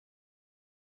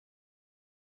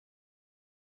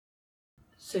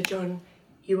Sir John,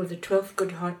 you were the 12th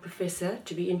Goodhart Professor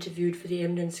to be interviewed for the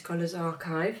Eminent Scholars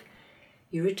Archive.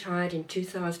 You retired in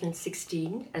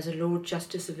 2016 as a Lord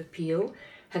Justice of Appeal,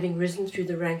 having risen through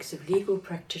the ranks of legal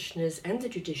practitioners and the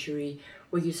judiciary,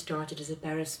 where you started as a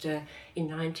barrister in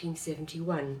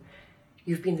 1971.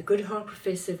 You've been the Goodhart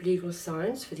Professor of Legal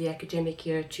Science for the academic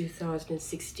year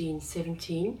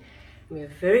 2016-17. And we are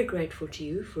very grateful to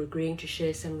you for agreeing to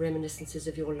share some reminiscences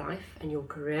of your life and your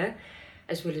career,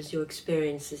 as well as your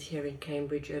experiences here in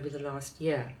Cambridge over the last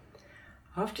year.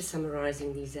 After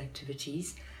summarising these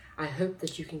activities, I hope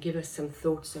that you can give us some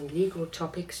thoughts on legal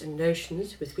topics and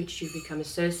notions with which you've become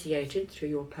associated through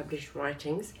your published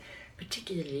writings,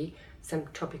 particularly some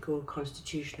topical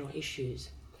constitutional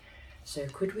issues. So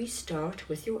could we start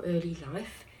with your early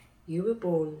life? You were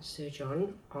born, Sir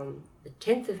John, on the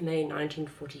 10th of May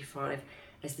 1945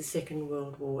 as the Second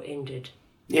World War ended.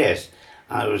 Yes,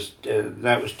 I was.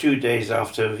 That was 2 days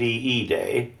after VE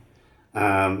Day.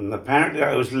 Apparently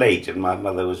I was late and my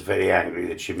mother was very angry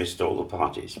that she missed all the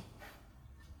parties.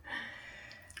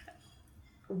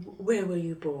 Where were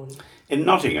you born? In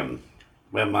Nottingham,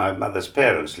 where my mother's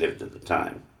parents lived at the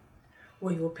time.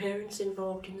 Were your parents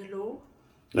involved in the law?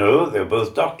 No, they were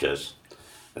both doctors.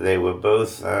 They were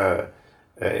both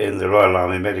in the Royal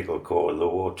Army Medical Corps in the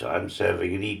wartime,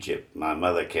 serving in Egypt. My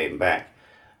mother came back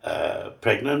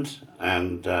pregnant,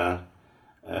 and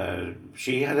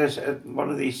she had one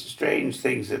of these strange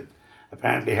things that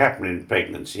apparently happen in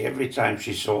pregnancy. Every time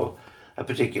she saw a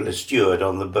particular steward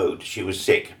on the boat, she was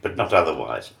sick, but not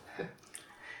otherwise.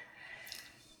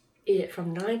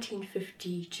 From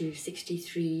 1950 to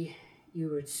 63, you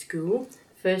were at school,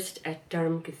 first at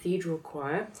Durham Cathedral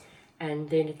Choir,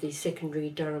 and then at the secondary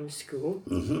Durham School.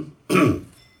 Mm-hmm.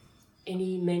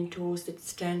 Any mentors that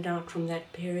stand out from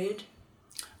that period?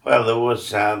 Well, there were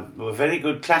very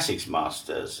good classics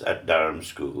masters at Durham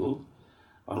School.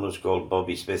 One was called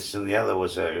Bobby Smithson, the other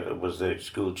was the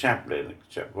school chaplain, a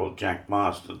chap called Jack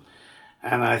Marston.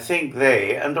 And I think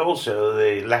and also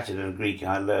the Latin and Greek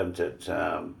I learnt at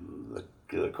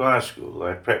the choir school,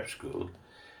 or prep school,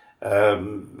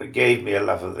 gave me a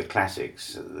love of the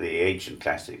classics, the ancient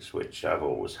classics, which I've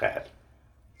always had.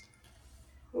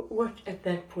 What, at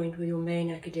that point, were your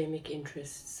main academic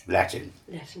interests? Latin.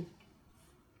 Latin.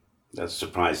 That's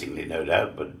surprisingly, no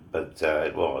doubt, but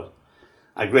it was.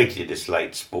 I greatly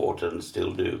disliked sport and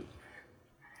still do.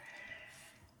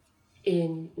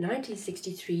 In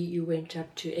 1963, you went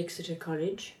up to Exeter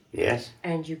College. Yes.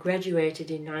 And you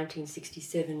graduated in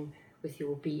 1967 with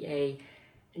your BA.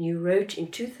 And you wrote in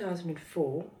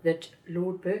 2004 that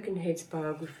Lord Birkenhead's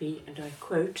biography, and I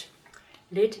quote,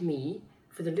 led me,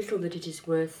 for the little that it is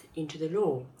worth, into the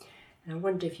law. And I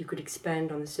wonder if you could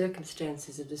expand on the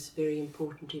circumstances of this very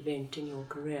important event in your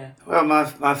career. Well,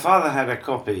 my father had a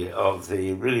copy of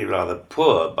the really rather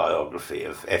poor biography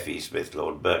of F.E. Smith,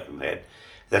 Lord Birkenhead,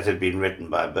 that had been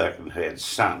written by Birkenhead's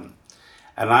son.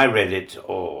 And I read it,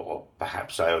 or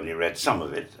perhaps I only read some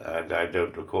of it, I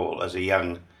don't recall, as a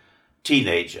young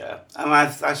teenager. And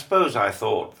I suppose I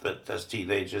thought that, as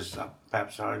teenagers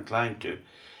perhaps are inclined to,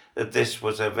 that this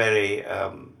was a very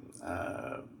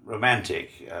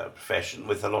romantic profession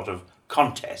with a lot of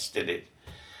contest in it.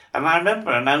 And I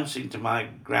remember announcing to my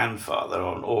grandfather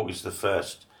on August the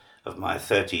 1st of my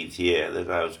 13th year that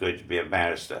I was going to be a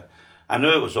barrister. I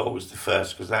know it was August the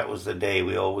 1st because that was the day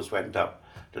we always went up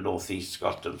to North East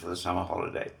Scotland for the summer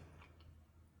holiday.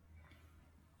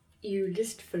 You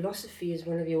list philosophy as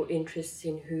one of your interests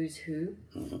in Who's Who.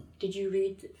 Mm-hmm. Did you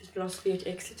read philosophy at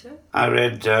Exeter? I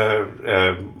read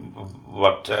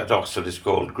what at Oxford is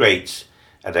called Greats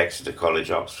at Exeter College,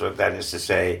 Oxford. That is to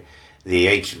say, the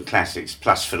ancient classics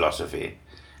plus philosophy.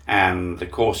 And the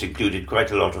course included quite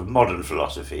a lot of modern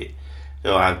philosophy.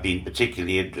 So I've been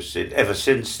particularly interested ever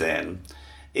since then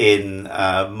in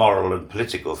moral and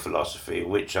political philosophy,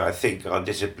 which I think are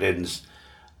disciplines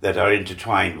that are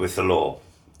intertwined with the law.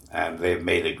 And they've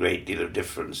made a great deal of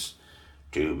difference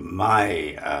to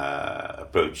my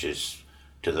approaches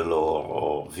to the law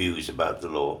or views about the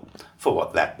law, for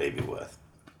what that may be worth.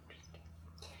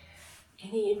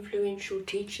 Any influential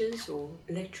teachers or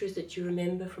lecturers that you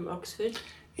remember from Oxford?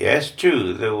 Yes,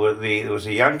 two. There was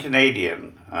a young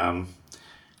Canadian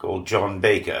called John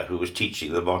Baker who was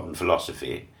teaching the modern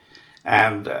philosophy.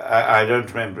 And I don't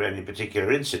remember any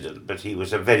particular incident, but he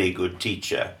was a very good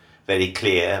teacher, very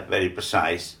clear, very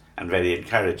precise, and very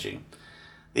encouraging.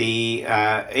 The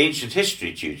ancient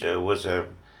history tutor was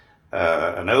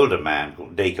an older man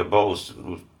called Dacre Balston,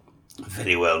 who was a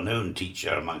very well-known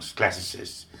teacher amongst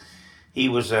classicists. He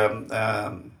was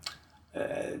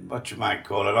what you might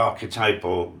call an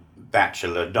archetypal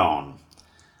bachelor don.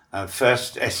 The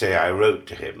first essay I wrote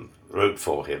to him wrote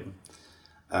for him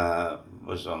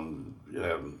was on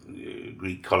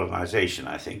Greek colonization,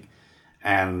 I think.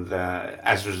 And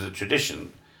as was the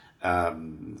tradition,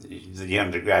 the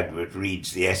undergraduate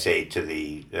reads the essay to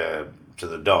the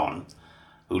Don,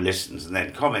 who listens and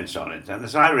then comments on it. And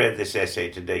as I read this essay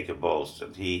to Dacre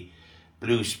Balston, he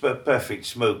blew perfect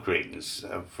smoke rings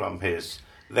from his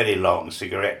very long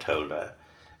cigarette holder.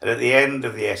 And at the end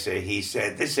of the essay, he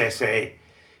said, "This essay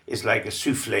is like a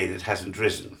souffle that hasn't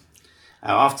risen."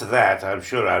 Now, after that, I'm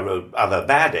sure I wrote other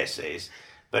bad essays,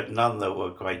 but none that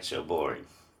were quite so boring.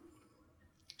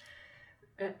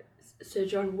 So,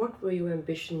 John, what were your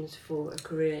ambitions for a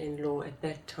career in law at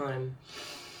that time?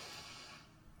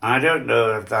 I don't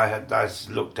know if I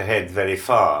looked ahead very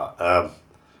far.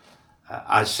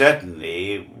 I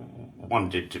certainly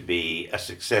wanted to be a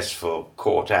successful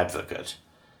court advocate,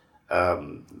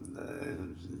 the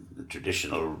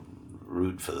traditional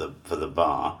route for the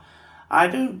bar. I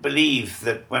don't believe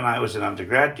that when I was an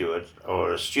undergraduate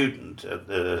or a student,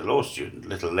 a law student, a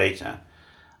little later,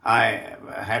 I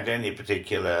had any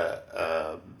particular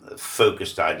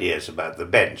focused ideas about the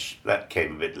bench. That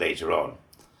came a bit later on.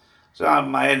 So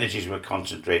my energies were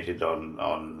concentrated on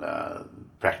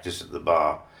practice at the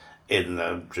bar in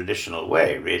the traditional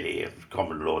way, really, of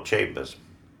common law chambers.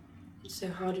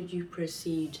 So how did you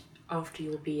proceed after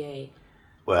your BA?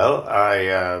 Well,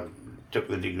 I took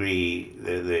the degree,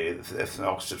 the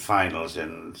Oxford Finals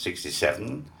in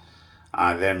 '67.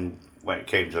 I then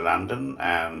came to London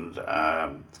and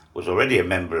was already a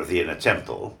member of the Inner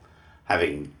Temple,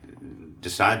 having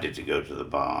decided to go to the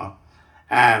bar,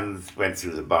 and went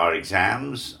through the bar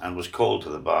exams and was called to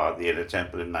the bar at the Inner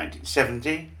Temple in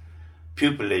 1970,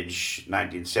 pupillage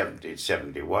 1970 to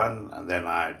 71, and then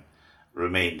I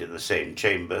remained in the same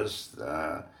chambers,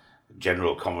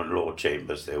 general common law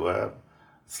chambers they were,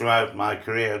 throughout my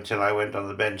career until I went on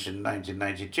the bench in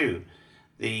 1992.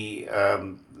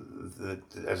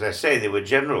 As I say, they were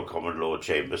general common law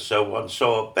chambers, so one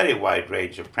saw a very wide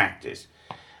range of practice.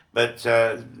 But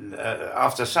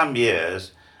after some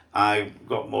years, I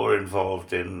got more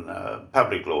involved in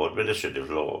public law, administrative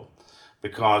law,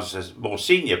 because as a more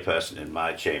senior person in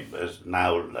my chambers,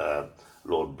 now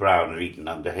Lord Brown of Eton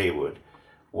under Hayward,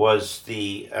 was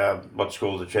the what's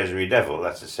called the Treasury Devil,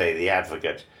 that's to say the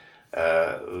advocate,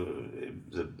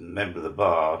 the member of the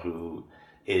bar who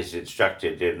is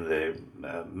instructed in the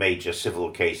major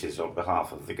civil cases on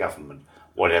behalf of the government,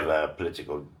 whatever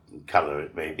political colour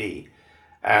it may be.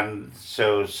 And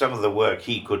so some of the work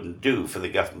he couldn't do for the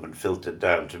government filtered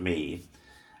down to me,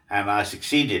 and I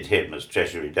succeeded him as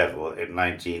Treasury Devil in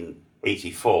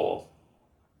 1984.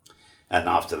 And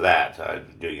after that, I was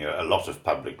doing a lot of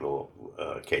public law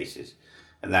cases,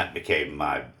 and that became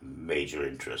my major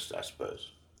interest, I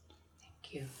suppose.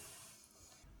 Thank you.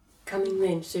 Coming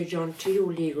then, Sir John, to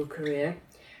your legal career,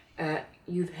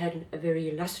 you've had a very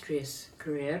illustrious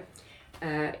career.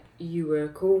 You were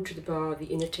called to the bar of the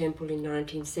Inner Temple in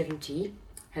 1970,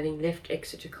 having left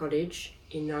Exeter College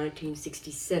in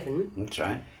 1967. That's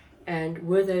right. And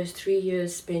were those 3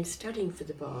 years spent studying for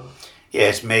the bar?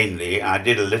 Yes, mainly. I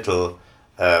did a little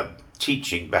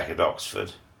teaching back at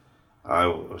Oxford. I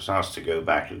was asked to go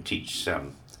back and teach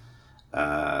some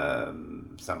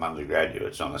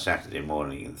undergraduates on a Saturday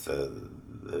morning for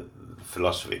the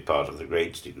philosophy part of the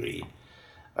grades degree.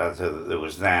 So there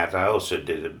was that. I also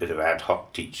did a bit of ad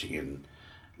hoc teaching in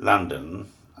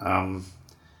London.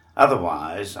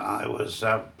 Otherwise, I was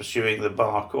pursuing the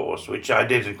bar course, which I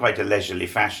did in quite a leisurely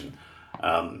fashion.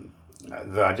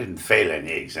 Though I didn't fail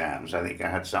any exams, I think I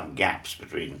had some gaps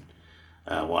between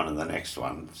one and the next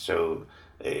one. So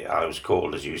I was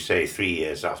called, as you say, 3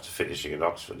 years after finishing at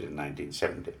Oxford in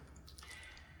 1970.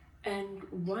 And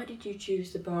why did you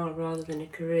choose the bar rather than a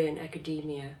career in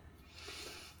academia?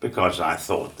 Because I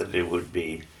thought that it would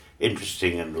be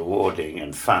interesting and rewarding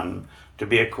and fun to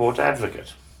be a court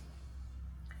advocate.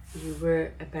 You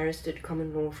were a barrister at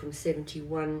common law from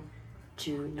 71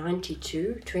 to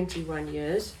 92, 21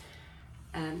 years.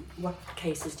 What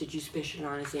cases did you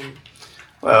specialise in?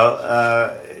 Well,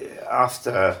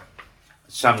 after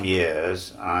some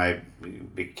years, I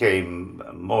became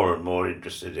more and more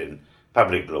interested in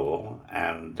public law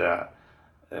and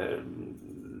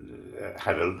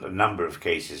had a number of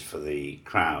cases for the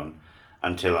Crown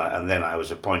and then I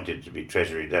was appointed to be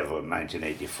Treasury Devil in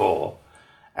 1984.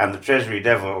 And the Treasury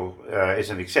Devil is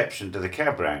an exception to the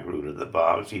cab rank rule at the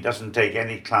bar. He doesn't take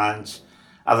any clients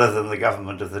other than the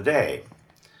government of the day.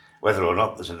 Whether or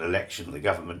not there's an election, the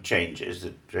government changes,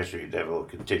 the Treasury Devil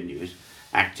continues,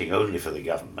 acting only for the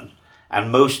government.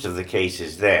 And most of the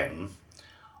cases then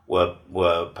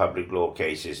were public law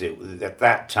cases. At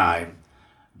that time,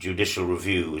 judicial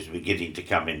review was beginning to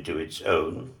come into its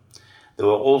own. There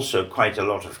were also quite a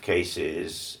lot of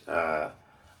cases,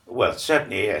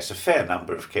 certainly, yes, a fair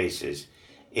number of cases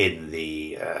in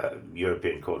the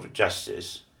European Court of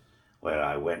Justice, where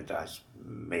I went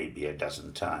maybe a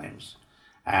dozen times,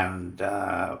 and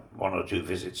one or two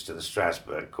visits to the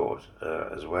Strasbourg Court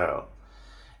as well.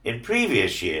 In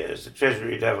previous years, the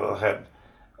Treasury Devil had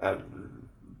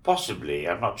possibly,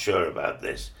 I'm not sure about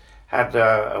this, had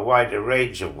a wider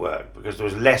range of work because there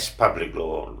was less public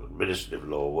law, administrative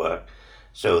law work,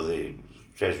 so the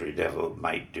Treasury Devil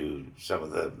might do some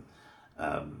of the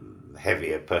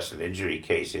heavier personal injury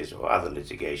cases or other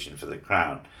litigation for the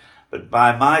Crown. But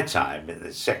by my time, in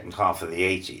the second half of the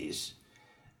 80s,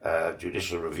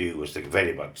 judicial review was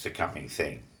very much the coming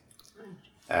thing.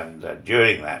 And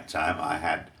during that time,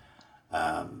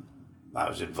 I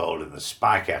was involved in the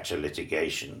Spycatcher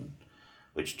litigation,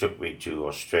 which took me to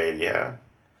Australia.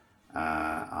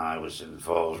 I was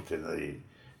involved in the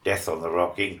Death on the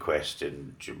Rock inquest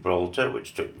in Gibraltar,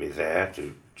 which took me there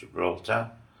to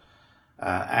Gibraltar,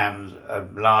 and a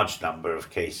large number of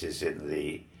cases in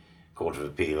the Court of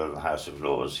Appeal and the House of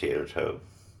Lords here at home.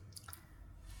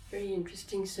 Very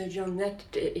interesting, Sir John.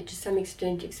 That to some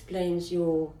extent explains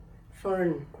your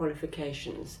foreign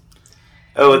qualifications.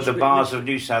 Oh, at the bars of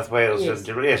New South Wales, yes.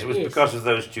 Yes, it was because of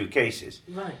those two cases.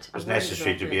 Right. It was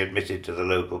necessary to be admitted to the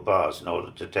local bars in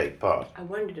order to take part. I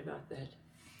wondered about that.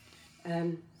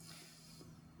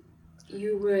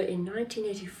 You were in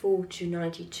 1984 to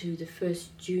 92 the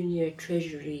first Junior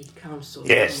Treasury Counsel.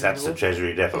 Yes, that's the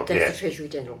Treasury Devil. That's the Treasury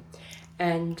Devil.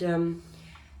 And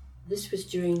this was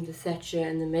during the Thatcher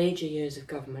and the Major years of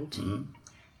government. Mm-hmm.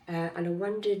 And I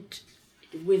wondered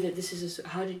whether this is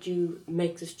how did you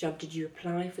make this job? Did you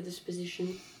apply for this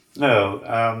position?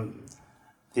 No.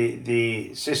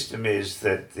 The system is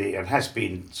that and has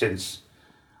been since,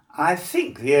 I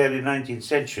think, the early 19th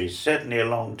century, certainly a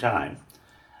long time.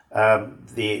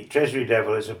 The Treasury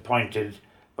Devil is appointed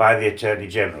by the Attorney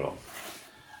General.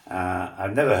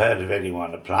 I've never heard of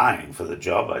anyone applying for the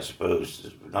job. I suppose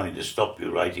there's nothing to stop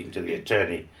you writing to the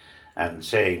Attorney and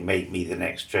saying, make me the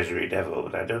next Treasury Devil,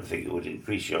 but I don't think it would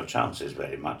increase your chances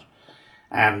very much.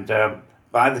 And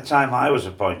by the time I was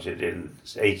appointed in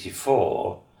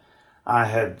 84, I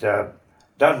had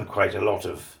done quite a lot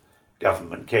of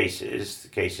government cases, the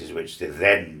cases which the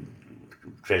then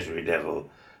Treasury Devil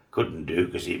couldn't do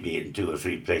because he'd be in 2 or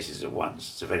 3 places at once.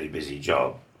 It's a very busy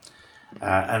job.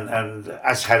 And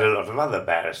as had a lot of other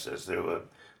barristers, there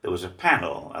was a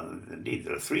panel, and indeed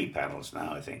there are 3 panels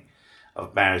now, I think,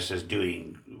 of barristers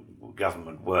doing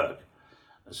government work,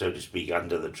 so to speak,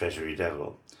 under the Treasury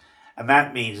Devil. And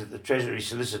that means that the Treasury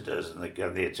solicitors and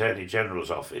the Attorney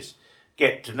General's office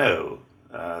get to know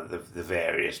the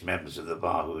various members of the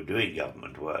bar who are doing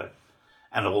government work,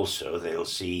 and also they'll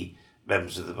see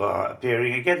members of the bar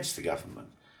appearing against the government.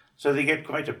 So they get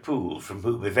quite a pool from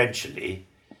whom eventually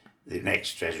the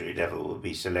next Treasury Devil will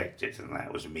be selected, and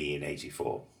that was me in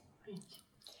 84. Right.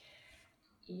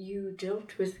 You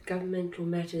dealt with these governmental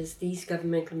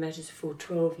matters for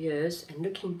 12 years, and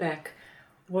looking back,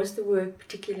 was the work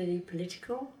particularly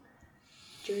political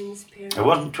during this period? It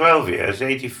wasn't 12 years,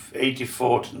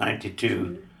 84 to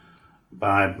 92,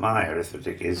 by my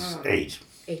arithmetic, is 8.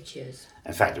 8 years.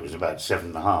 In fact, it was about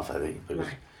 7.5, I think. But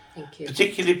right, thank you.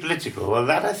 Particularly political. Well,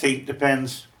 that I think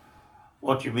depends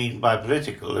what you mean by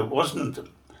political. It wasn't,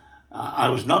 I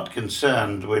was not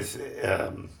concerned with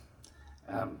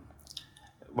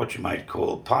what you might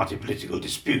call party political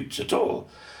disputes at all.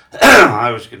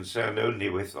 I was concerned only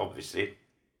with, obviously,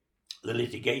 the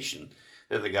litigation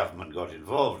that the government got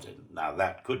involved in. Now,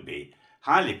 that could be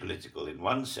highly political in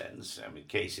one sense. I mean,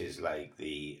 cases like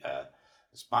the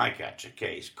Spycatcher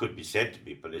case could be said to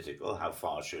be political. How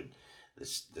far should the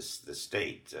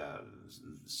state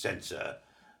censor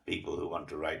people who want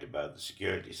to write about the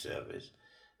security service?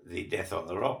 The Death on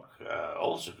the Rock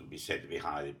also could be said to be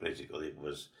highly political.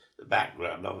 The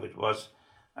background of it was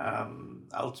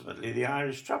ultimately the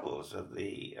Irish Troubles and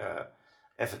the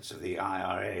efforts of the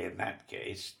IRA in that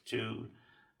case to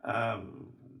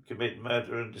commit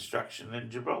murder and destruction in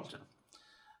Gibraltar.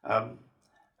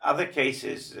 Other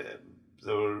cases,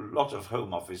 there were a lot of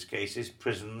Home Office cases,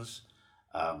 prisons,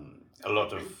 a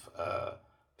lot of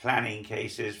planning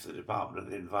cases for the Department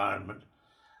of the Environment,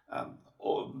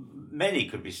 or many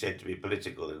could be said to be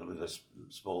political with a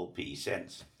small p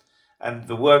sense. And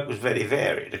the work was very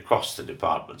varied across the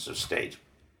departments of state.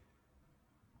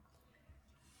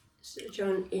 Sir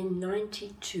John, in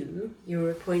 92, you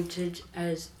were appointed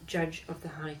as Judge of the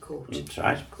High Court. That's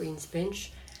right. Queen's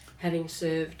Bench, having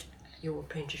served your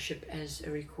apprenticeship as a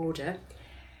recorder.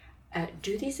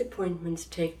 Do these appointments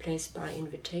take place by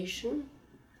invitation,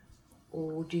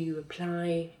 or do you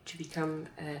apply to become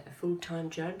a full-time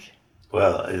judge?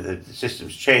 Well, the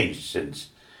system's changed since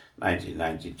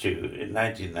 1992. In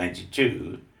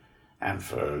 1992, and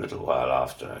for a little while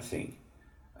after, I think,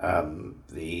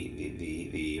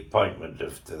 the appointment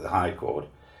of the High Court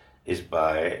is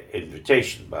by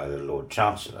invitation by the Lord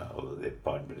Chancellor, although the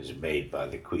appointment is made by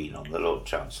the Queen on the Lord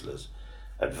Chancellor's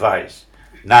advice.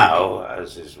 Now,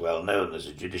 as is well known, there's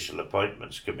a Judicial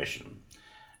Appointments Commission.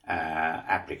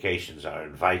 Applications are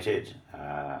invited,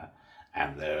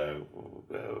 and there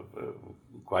are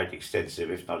quite extensive,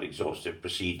 if not exhaustive,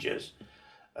 procedures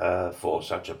for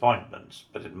such appointments.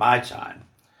 But in my time,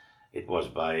 it was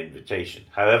by invitation.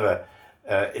 However,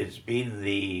 it's been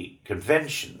the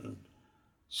convention,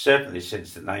 certainly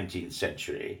since the 19th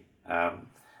century,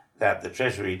 that the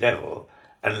Treasury Devil,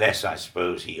 unless I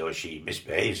suppose he or she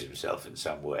misbehaves himself in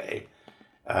some way,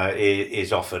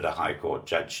 is offered a High Court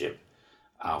judgeship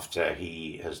after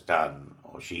he has done,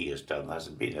 or she has done. There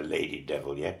hasn't been a Lady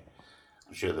Devil yet.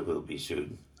 I'm sure there will be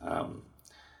soon.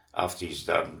 After he's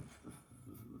done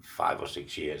 5 or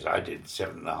 6 years. I did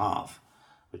 7.5,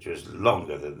 which was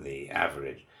longer than the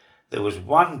average. There was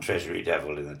one Treasury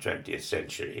Devil in the 20th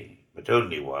century, but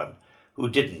only one, who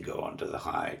didn't go onto the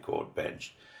High Court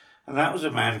bench. And that was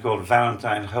a man called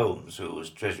Valentine Holmes, who was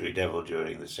Treasury Devil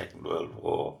during the Second World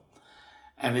War.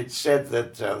 And it's said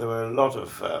that there were a lot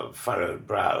of furrowed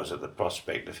brows at the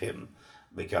prospect of him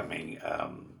becoming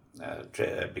a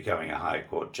High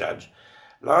Court judge.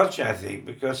 Largely, I think,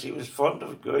 because he was fond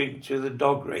of going to the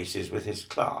dog races with his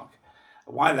clerk.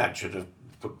 Why that should have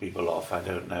put people off, I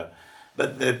don't know.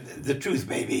 But the truth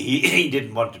may be he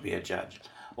didn't want to be a judge.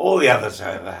 All the others,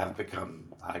 however, have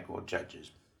become High Court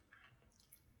judges.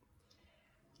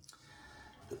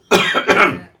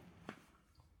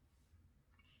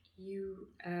 You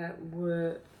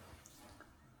were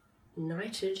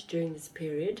knighted during this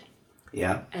period.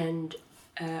 Yeah. And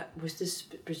was this,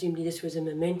 presumably this was a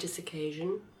momentous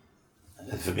occasion?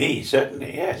 For me,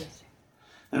 certainly, yes.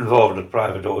 Involved a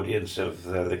private audience of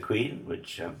the Queen,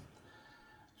 which to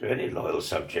any loyal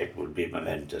subject would be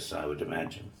momentous, I would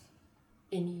imagine.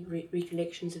 Any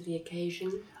recollections of the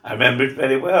occasion? I remember it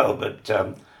very well, but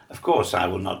of course I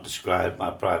will not describe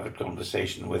my private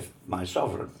conversation with my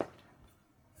sovereign.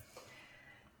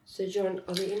 So, John,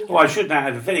 are there any... I should have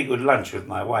had a very good lunch with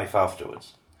my wife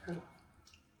afterwards.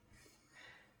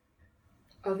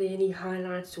 Are there any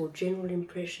highlights or general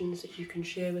impressions that you can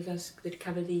share with us that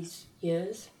cover these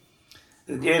years?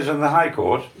 The years on the High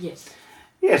Court? Yes.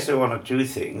 Yes, there are one or two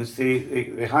things.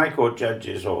 The High Court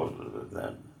judges, or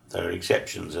there are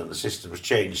exceptions and the system has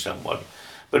changed somewhat,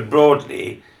 but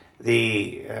broadly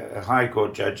the High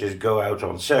Court judges go out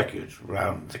on circuit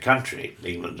around the country,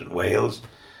 England and Wales.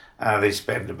 They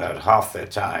spend about half their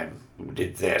time,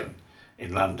 did then,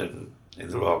 in London in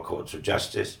the Royal Courts of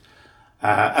Justice,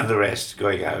 and the rest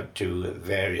going out to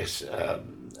various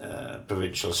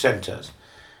provincial centres.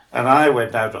 And I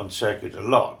went out on circuit a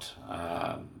lot,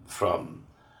 from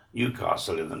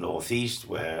Newcastle in the northeast,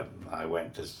 where I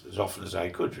went as often as I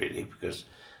could, really, because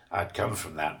I'd come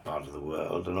from that part of the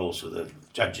world, and also the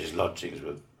judges' lodgings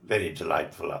were very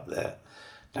delightful up there,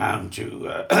 down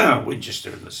to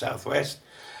Winchester in the southwest.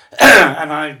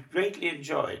 And I greatly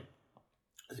enjoyed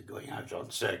going out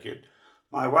on circuit.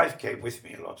 My wife came with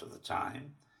me a lot of the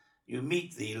time. You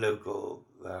meet the local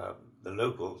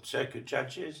circuit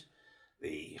judges,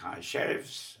 the high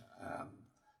sheriffs,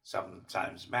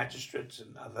 sometimes magistrates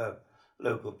and other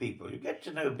local people. You get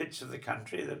to know bits of the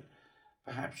country that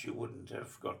perhaps you wouldn't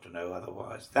have got to know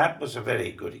otherwise. That was a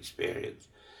very good experience.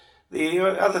 The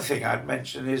other thing I'd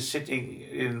mention is sitting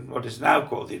in what is now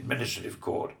called the Administrative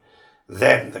Court,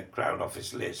 then the Crown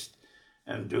Office List,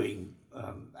 and doing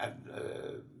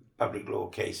public law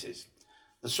cases,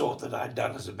 the sort that I'd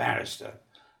done as a barrister.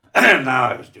 Now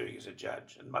I was doing as a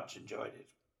judge, and much enjoyed it.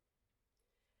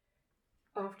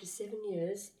 After 7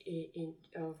 years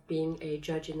of being a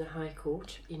judge in the High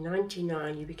Court, in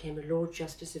 1999 you became a Lord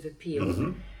Justice of Appeal,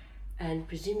 mm-hmm. and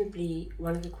presumably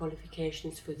one of the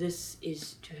qualifications for this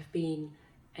is to have been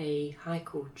a High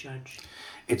Court judge.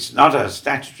 It's not a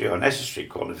statutory or necessary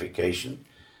qualification.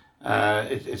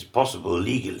 It's possible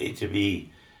legally to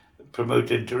be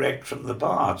promoted direct from the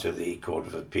bar to the Court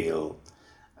of Appeal.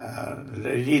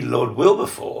 Indeed, Lord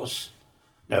Wilberforce,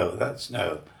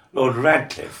 Lord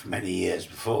Radcliffe, many years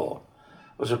before,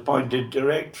 was appointed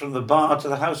direct from the bar to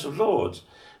the House of Lords.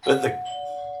 But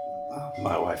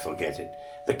my wife will get it.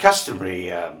 The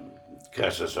customary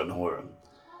cursus honorum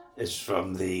is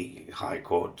from the High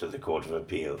Court to the Court of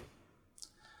Appeal.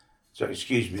 So,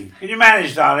 excuse me. Can you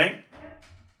manage, darling?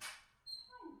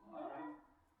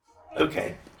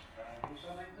 Okay.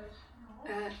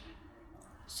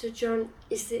 So, John,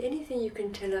 is there anything you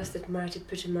can tell us that might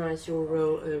epitomise your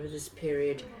role over this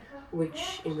period, in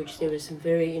which there were some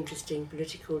very interesting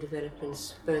political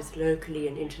developments, both locally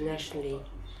and internationally?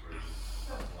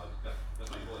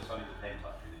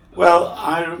 Well,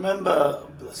 I remember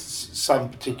some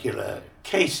particular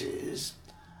cases.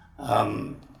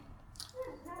 The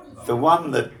one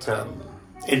that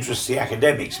interests the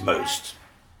academics most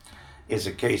is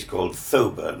a case called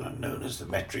Thoburn, known as the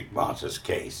Metric Martyrs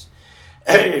case,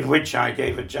 in which I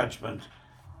gave a judgment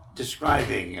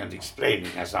describing and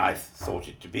explaining, as I thought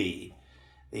it to be,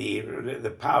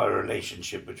 the power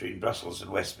relationship between Brussels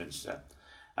and Westminster.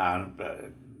 And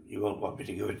you won't want me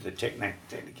to go into the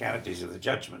technicalities of the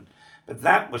judgment, but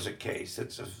that was a case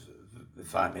that's,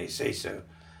 if I may say so,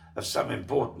 of some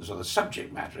importance, or the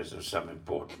subject matter is of some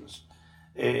importance,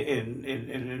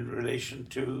 in relation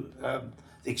to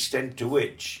the extent to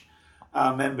which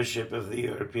our membership of the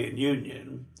European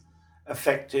Union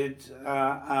affected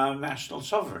our national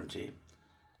sovereignty.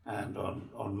 And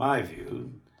on my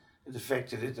view, it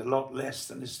affected it a lot less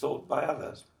than is thought by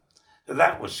others. So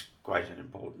that was quite an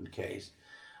important case.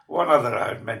 One other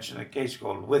I would mention, a case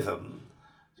called Witham,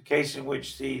 the case in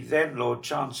which the then Lord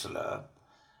Chancellor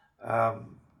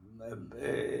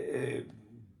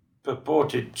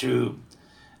purported to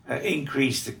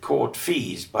increase the court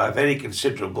fees by a very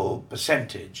considerable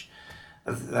percentage,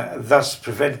 thus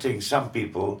preventing some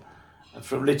people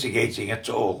from litigating at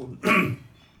all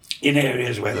in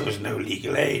areas where there was no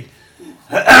legal aid.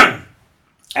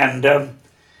 And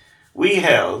we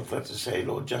held, that's to say,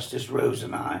 Lord Justice Rose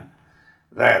and I,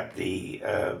 that the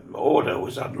order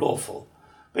was unlawful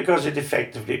because it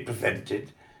effectively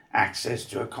prevented access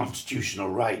to a constitutional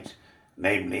right,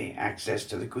 namely access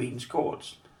to the Queen's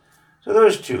courts. So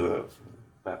those two are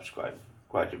perhaps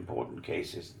quite important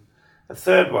cases. A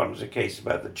third one was a case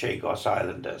about the Chagos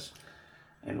Islanders,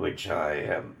 in which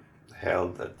I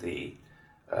held that the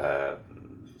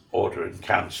order in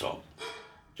council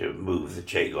to move the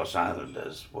Chagos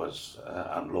Islanders was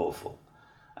unlawful.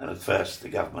 And at first the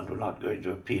government were not going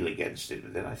to appeal against it,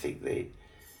 but then I think they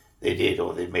did,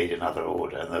 or they made another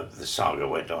order, and the saga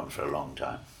went on for a long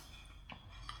time.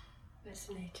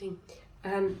 Fascinating.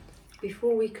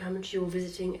 Before we come to your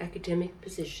visiting academic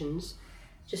positions,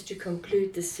 just to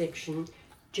conclude this section,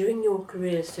 during your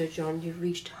career, Sir John, you've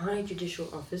reached high judicial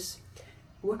office.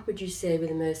 What would you say were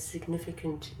the most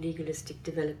significant legalistic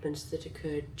developments that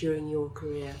occurred during your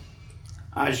career?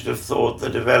 I should have thought the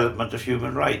development of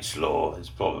human rights law is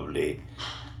probably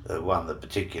the one that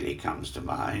particularly comes to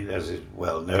mind. As is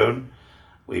well known,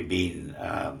 we've been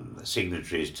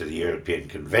signatories to the European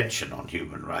Convention on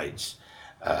Human Rights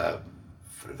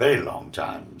for a very long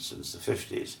time, since the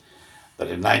 50s. But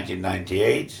in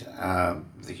 1998,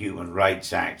 the Human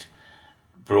Rights Act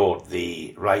brought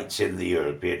the rights in the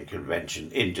European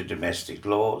Convention into domestic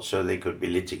law so they could be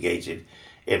litigated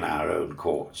in our own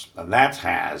courts. And that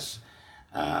has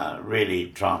really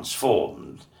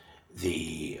transformed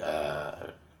the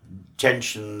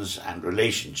tensions and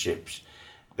relationships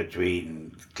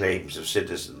between claims of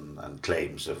citizen and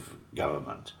claims of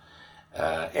government.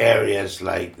 Areas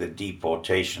like the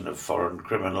deportation of foreign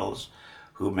criminals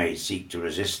who may seek to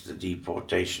resist the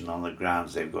deportation on the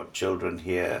grounds they've got children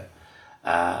here,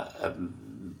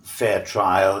 fair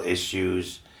trial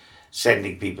issues,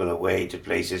 sending people away to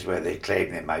places where they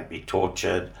claim they might be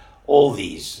tortured. All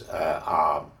these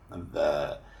are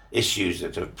issues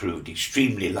that have proved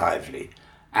extremely lively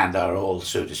and are all,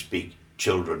 so to speak,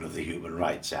 children of the Human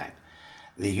Rights Act.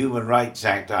 The Human Rights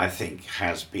Act, I think,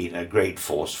 has been a great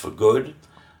force for good,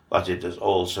 but it has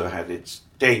also had its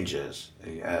dangers.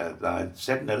 I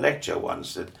said in a lecture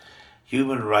once that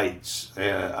human rights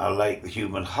are like the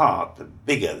human heart. The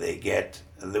bigger they get,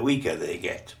 the weaker they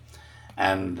get.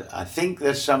 And I think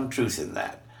there's some truth in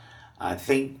that. I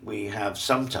think we have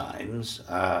sometimes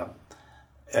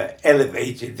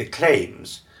elevated the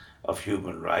claims of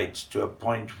human rights to a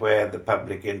point where the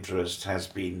public interest has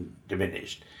been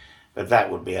diminished. But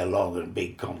that would be a long and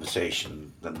big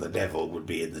conversation, and the devil would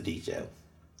be in the detail.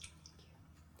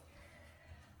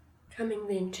 Coming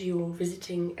then to your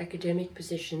visiting academic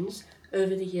positions,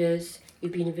 over the years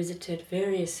you've been a visitor at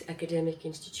various academic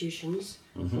institutions,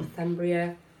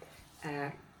 Northumbria,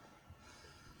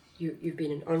 you've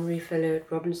been an honorary fellow at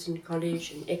Robinson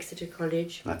College and Exeter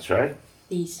College. That's right.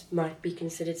 These might be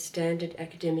considered standard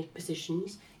academic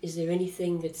positions. Is there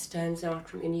anything that stands out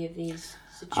from any of these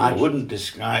situations? I wouldn't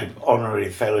describe honorary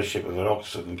fellowship of an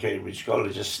Oxford and Cambridge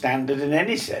College as standard in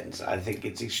any sense. I think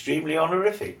it's extremely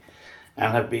honorific,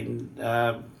 and have been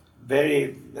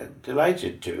very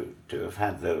delighted to have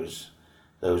had those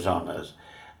honours.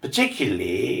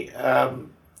 particularly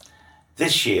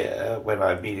this year when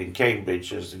I've been in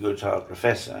Cambridge as the Goodhart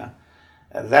Professor.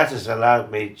 That has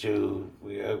allowed me to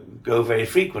go very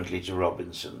frequently to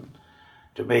Robinson,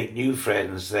 to make new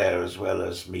friends there as well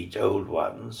as meet old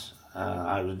ones.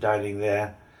 I was dining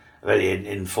there, a very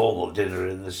informal dinner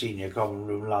in the senior common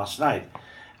room last night,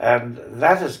 and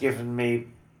that has given me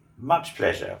much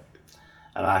pleasure.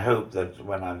 And I hope that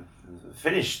when I'm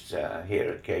finished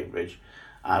here at Cambridge,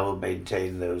 I will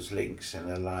maintain those links in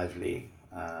a lively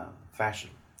fashion.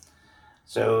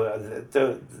 So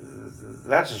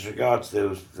that's as regards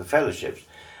the fellowships.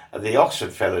 The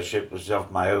Oxford Fellowship was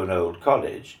of my own old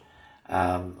college.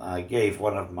 I gave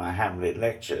one of my Hamlet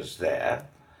lectures there,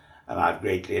 and I've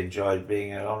greatly enjoyed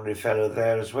being an honorary fellow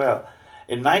there as well.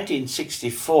 In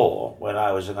 1964, when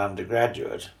I was an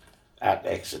undergraduate at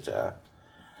Exeter,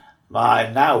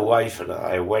 my now wife and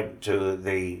I went to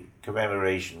the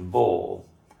commemoration ball,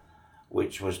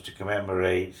 which was to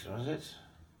commemorate,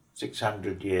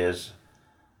 600 years?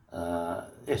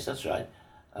 Yes, that's right.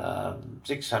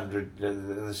 600,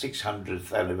 the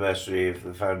 600th anniversary of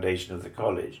the foundation of the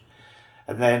college.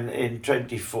 And then in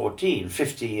 2014,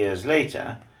 50 years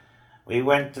later, we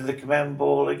went to the Commem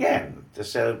Ball again to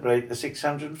celebrate the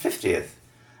 650th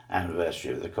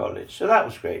anniversary of the college. So that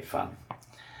was great fun.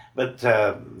 But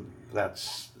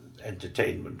that's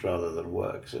entertainment rather than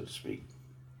work, so to speak.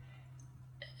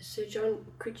 So, John,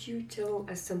 could you tell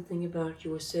us something about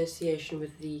your association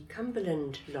with the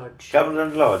Cumberland Lodge?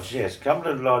 Cumberland Lodge, yes.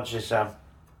 Cumberland Lodge is a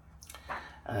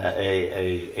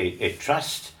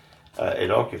trust.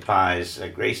 It occupies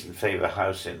Grace and Favour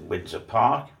House in Windsor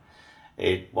Park.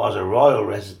 It was a royal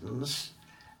residence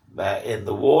in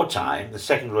the wartime, the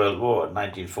Second World War,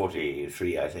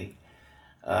 1943, I think.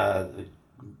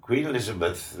 Queen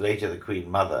Elizabeth, later the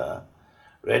Queen Mother,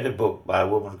 read a book by a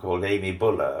woman called Amy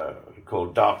Buller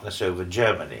called Darkness Over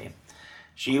Germany.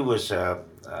 She was a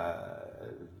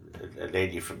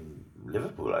lady from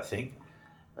Liverpool, I think,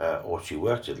 or she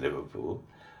worked at Liverpool,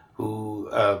 who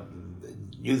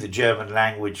knew the German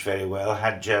language very well,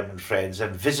 had German friends,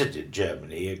 and visited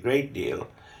Germany a great deal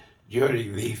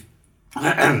during the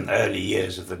early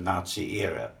years of the Nazi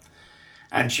era.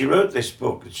 And she wrote this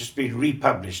book. It's just been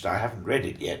republished. I haven't read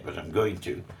it yet, but I'm going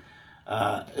to.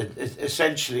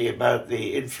 Essentially about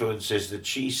the influences that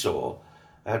she saw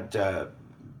had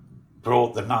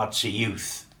brought the Nazi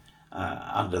youth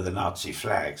under the Nazi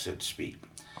flag, so to speak.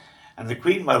 And the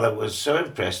Queen Mother was so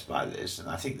impressed by this, and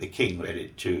I think the King read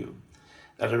it too,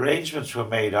 that arrangements were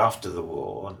made after the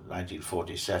war, in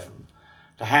 1947,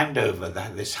 to hand over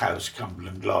this house,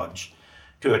 Cumberland Lodge,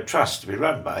 to a trust to be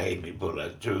run by Amy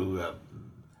Buller to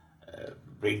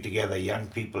bring together young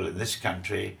people in this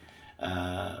country.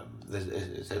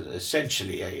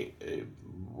 Essentially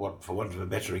what, for want of a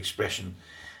better expression,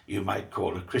 you might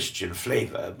call a Christian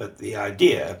flavour, but the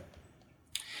idea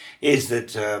is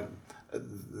that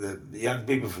the young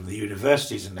people from the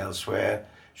universities and elsewhere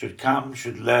should come,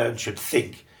 should learn, should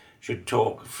think, should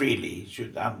talk freely,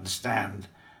 should understand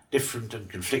different and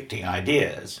conflicting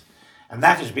ideas. And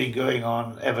that has been going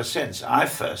on ever since. I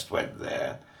first went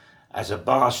there as a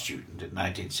bar student in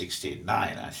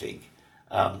 1969, I think,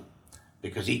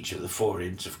 because each of the four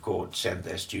Inns of Court sent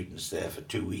their students there for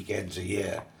 2 weekends a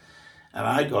year. And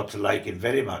I got to like it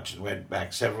very much and went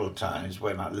back several times.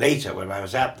 Later, when I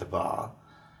was at the bar,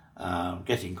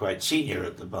 getting quite senior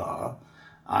at the bar,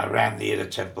 I ran the Inner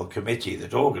Temple Committee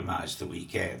that organised the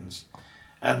weekends.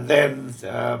 And then 3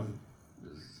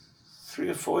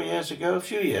 or 4 years ago, a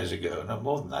few years ago, no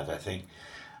more than that, I think,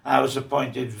 I was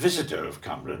appointed visitor of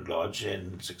Cumberland Lodge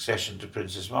in succession to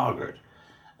Princess Margaret.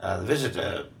 The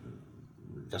visitor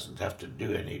doesn't have to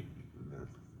do any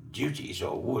duties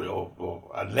or would,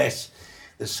 or unless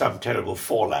there's some terrible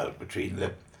fallout between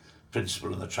the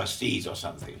principal and the trustees or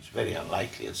something. It's very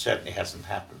unlikely. It certainly hasn't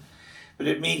happened. But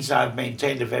it means I've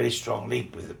maintained a very strong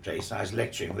link with the place. I was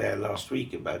lecturing there last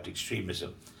week about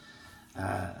extremism,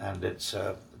 and it's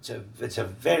a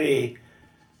very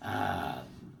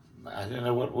I don't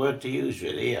know what word to use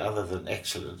really, other than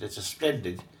excellent. It's a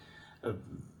splendid,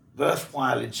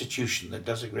 worthwhile institution that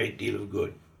does a great deal of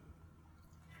good.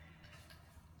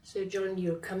 So, John,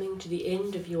 you're coming to the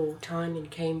end of your time in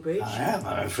Cambridge. I am,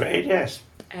 I'm afraid, yes.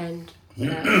 And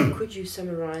could you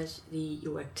summarise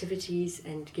your activities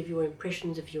and give your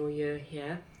impressions of your year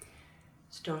here,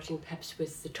 starting perhaps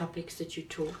with the topics that you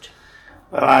taught?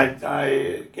 Well,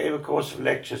 I gave a course of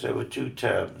lectures over 2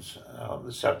 terms on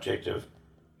the subject of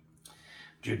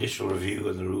judicial review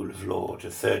and the rule of law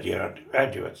to third-year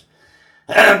undergraduates.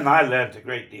 I learnt a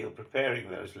great deal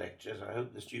preparing those lectures. I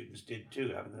hope the students did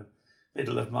too. I'm in the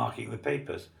middle of marking the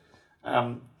papers.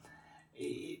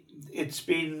 it's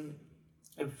been,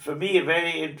 for me, a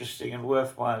very interesting and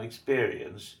worthwhile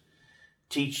experience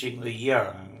teaching the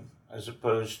young as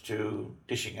opposed to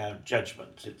dishing out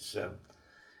judgment. It's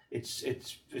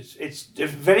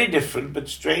very different but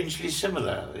strangely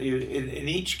similar. In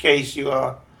each case, you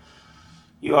are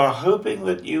hoping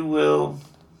that you will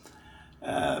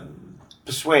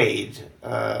persuade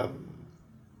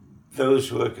those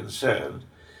who are concerned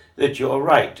that you're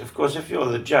right. Of course, if you're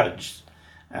the judge,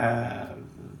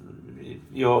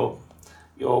 your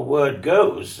word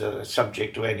goes,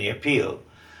 subject to any appeal.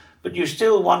 But you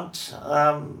still want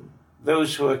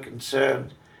those who are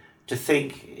concerned to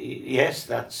think, yes,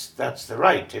 that's the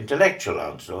right intellectual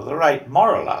answer or the right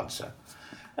moral answer.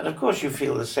 And of course you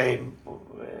feel the same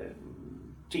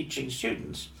teaching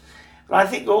students. But I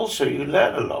think also you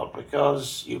learn a lot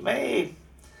because you may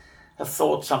have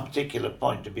thought some particular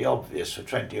point to be obvious for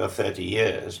 20 or 30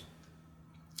 years.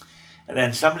 And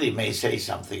then somebody may say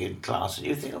something in class and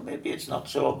you think, oh, maybe it's not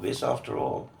so obvious after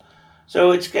all.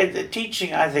 So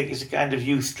teaching, I think, is a kind of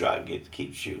youth drug. It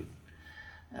keeps you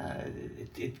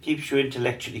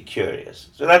intellectually curious.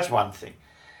 So that's one thing.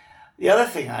 The other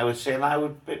thing I would say, and I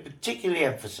would particularly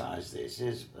emphasize this,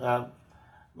 is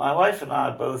my wife and I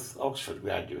are both Oxford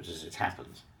graduates, as it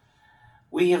happens.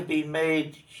 We have been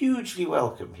made hugely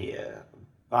welcome here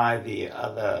by the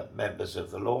other members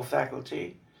of the law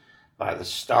faculty, by the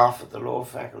staff at the law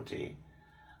faculty,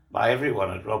 by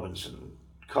everyone at Robinson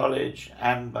College,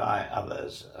 and by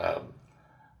others.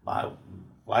 My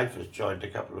wife has joined a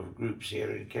couple of groups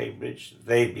here in Cambridge.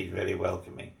 They've been very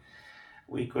welcoming.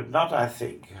 We could not, I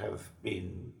think, have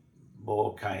been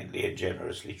more kindly and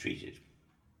generously treated.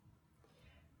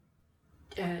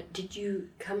 Did you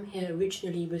come here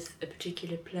originally with a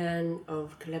particular plan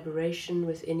of collaboration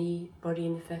with anybody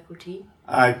in the faculty?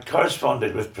 I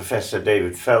corresponded with Professor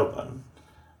David Feldman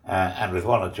and with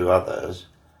one or two others,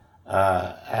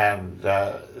 and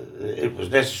it was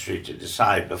necessary to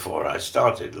decide before I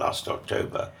started last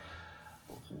October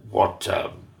what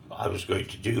I was going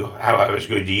to do, how I was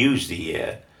going to use the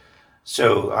year.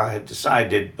 So I had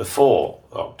decided before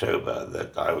October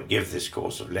that I would give this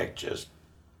course of lectures.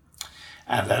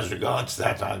 And as regards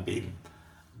that, I've been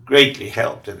greatly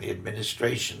helped in the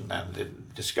administration and in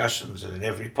discussions and in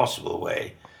every possible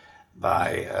way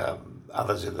by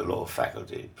others in the law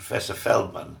faculty. Professor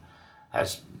Feldman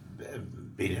has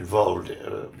been involved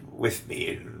with me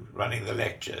in running the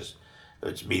lectures.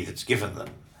 It's me that's given them,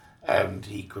 and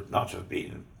he could not have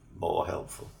been more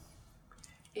helpful.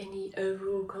 Any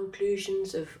overall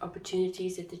conclusions of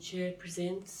opportunities that the chair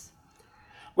presents?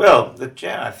 Well, the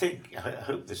chair, I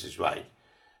hope this is right,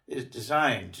 is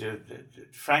designed to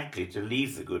frankly, to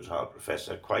leave the Goodhart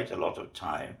Professor quite a lot of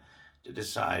time to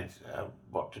decide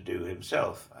what to do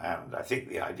himself. And I think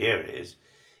the idea is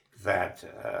that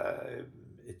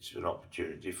it's an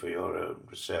opportunity for your own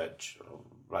research or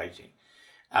writing.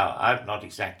 Now, I've not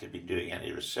exactly been doing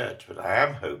any research, but I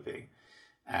am hoping,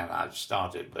 and I've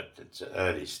started, but it's an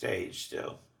early stage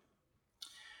still,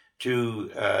 to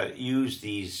use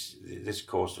this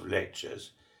course of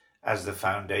lectures as the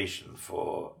foundation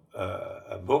for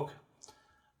a book,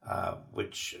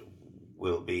 which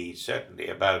will be certainly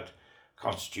about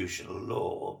constitutional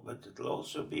law, but it'll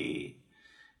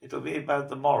be about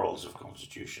the morals of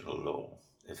constitutional law,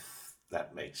 if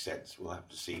that makes sense. We'll have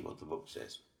to see what the book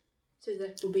says. So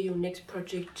that will be your next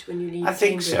project when you leave I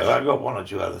think Cambridge? so. I've got one or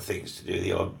two other things to do,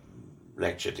 the odd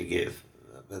lecture to give,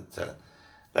 but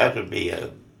that would be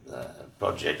a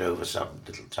project over some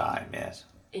little time, yes.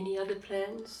 Any other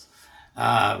plans?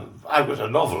 I've got a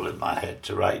novel in my head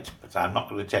to write, but I'm not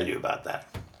going to tell you about that.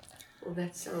 Well,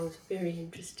 that sounds very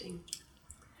interesting.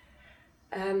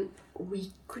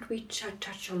 Could we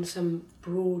touch on some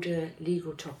broader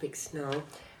legal topics now?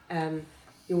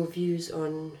 Your views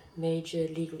on major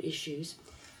legal issues.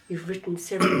 You've written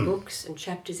several books and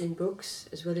chapters in books,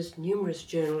 as well as numerous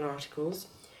journal articles.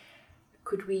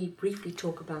 Could we briefly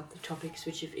talk about the topics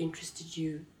which have interested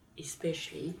you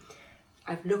especially?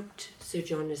 I've looked, Sir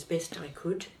John, as best I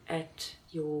could at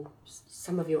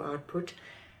some of your output,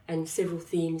 and several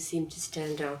themes seem to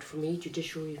stand out for me: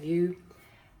 judicial review,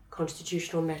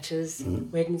 constitutional matters,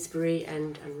 Wednesbury,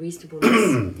 and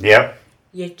unreasonableness. Yep.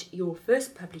 Yet your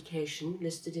first publication,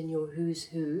 listed in your Who's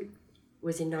Who,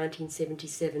 was in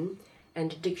 1977,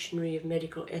 and a Dictionary of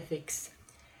Medical Ethics.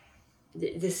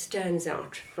 This stands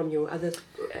out from your other,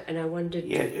 and I wondered...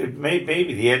 Yeah,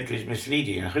 maybe the entry is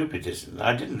misleading. I hope it isn't.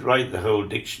 I didn't write the whole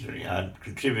dictionary. I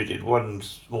contributed one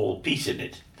small piece in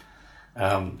it,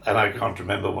 and I can't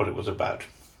remember what it was about.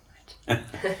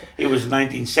 It was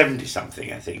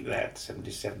 1970-something, I think,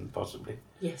 77 possibly.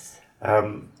 Yes.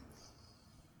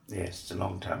 Yes, it's a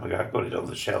long time ago. I've got it on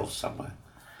the shelf somewhere.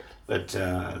 But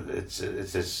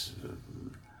it's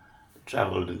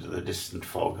travelled into the distant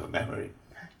fog of memory.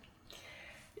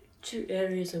 Two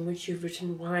areas in which you've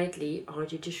written widely are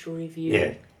judicial review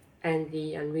Yeah. and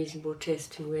the unreasonable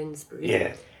test in Wednesbury.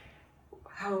 Yeah.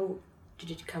 How did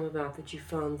it come about that you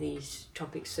found these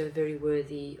topics so very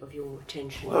worthy of your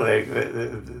attention? Well,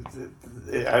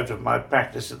 out of my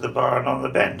practice at the bar and on the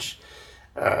bench.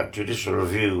 Judicial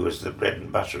review was the bread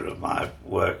and butter of my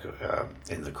work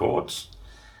in the courts.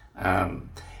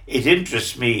 It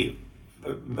interests me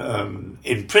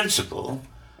in principle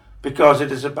because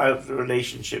it is about the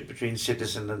relationship between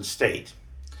citizen and state.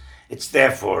 It's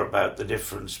therefore about the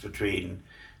difference between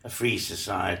a free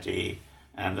society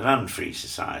and an unfree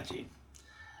society.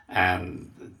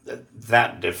 And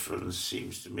that difference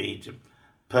seems to me to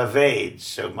pervade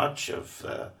so much of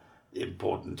the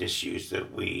important issues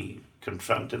that we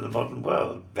confront in the modern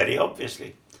world, very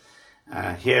obviously.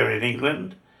 Here in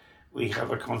England, we have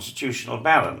a constitutional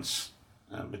balance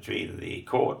between the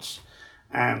courts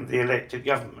and the elected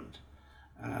government.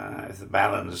 If the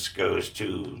balance goes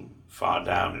too far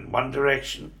down in one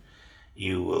direction,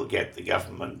 you will get the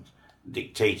government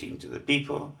dictating to the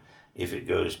people. If it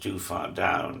goes too far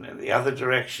down in the other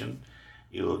direction,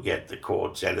 you will get the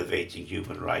courts elevating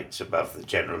human rights above the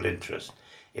general interest.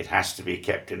 It has to be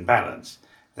kept in balance.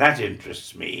 That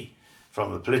interests me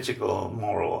from the political,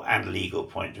 moral, and legal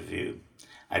point of view.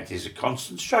 And it is a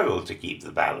constant struggle to keep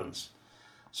the balance.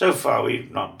 So far,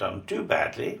 we've not done too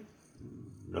badly.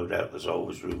 No doubt there's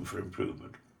always room for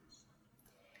improvement.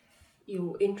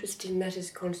 Your interest in matters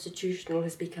constitutional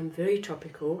has become very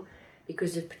topical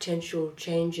because of potential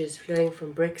changes flowing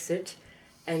from Brexit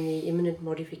and the imminent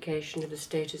modification of the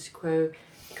status quo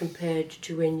compared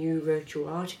to when you wrote your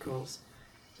articles.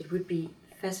 It would be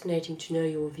fascinating to know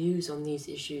your views on these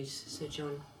issues, Sir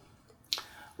John.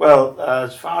 Well,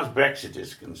 as far as Brexit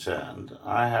is concerned,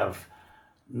 I have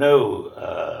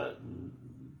no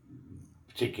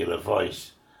particular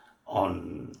voice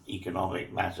on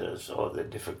economic matters or the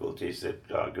difficulties that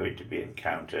are going to be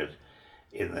encountered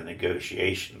in the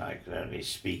negotiation. I can only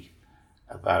speak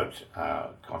about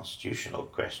constitutional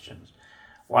questions.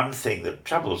 One thing that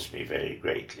troubles me very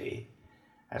greatly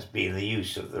has been the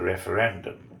use of the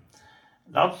referendum.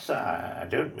 Not, I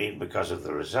don't mean because of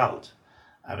the result,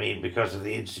 I mean because of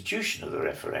the institution of the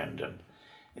referendum.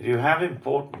 If you have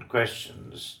important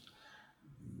questions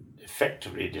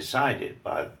effectively decided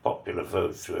by the popular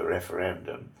vote through a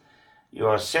referendum, you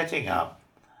are setting up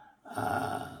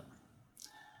a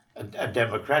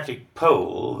democratic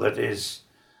poll that is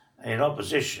in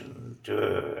opposition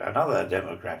to another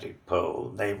democratic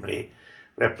poll, namely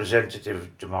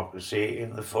representative democracy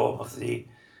in the form of the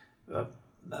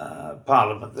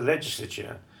Parliament, the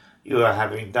legislature. You are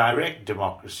having direct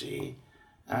democracy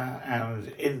and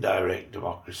indirect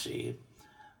democracy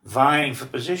vying for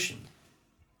position.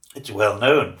 It's well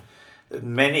known that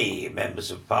many members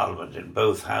of Parliament in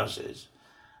both houses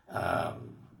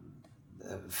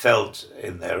felt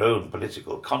in their own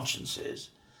political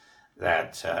consciences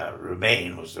that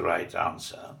Remain was the right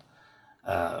answer,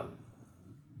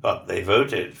 but they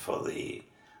voted for the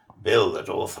bill that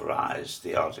authorised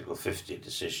the Article 50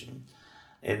 decision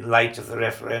in light of the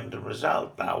referendum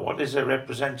result. Now, what is a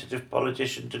representative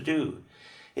politician to do?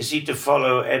 Is he to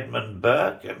follow Edmund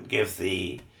Burke and give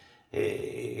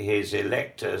his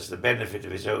electors the benefit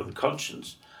of his own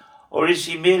conscience? Or is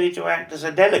he merely to act as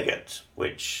a delegate,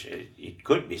 which it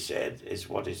could be said is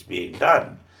what is being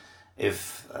done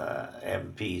if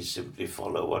MPs simply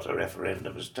follow what a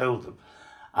referendum has told them?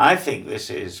 I think this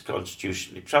is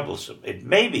constitutionally troublesome. It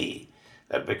may be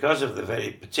that because of the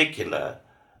very particular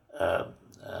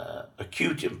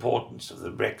acute importance of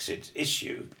the Brexit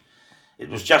issue, it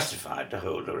was justified to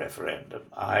hold a referendum.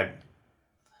 I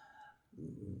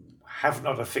have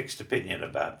not a fixed opinion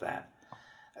about that.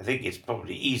 I think it's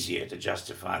probably easier to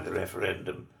justify the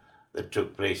referendum that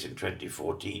took place in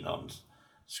 2014 on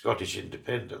Scottish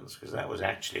independence, because that was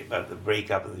actually about the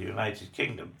breakup of the United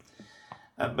Kingdom.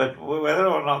 But whether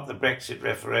or not the Brexit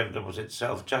referendum was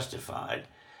itself justified,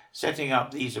 setting up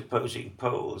these opposing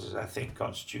polls is, I think,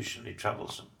 constitutionally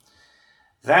troublesome.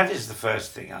 That is the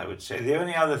first thing I would say. The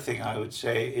only other thing I would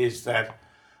say is that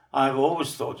I've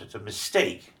always thought it a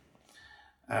mistake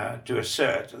to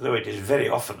assert, though it is very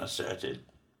often asserted,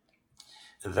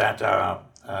 that our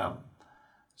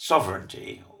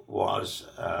sovereignty was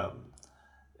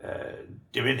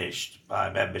diminished by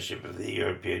membership of the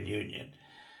European Union.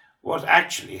 What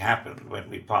actually happened when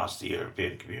we passed the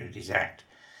European Communities Act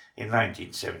in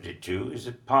 1972 is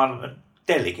that Parliament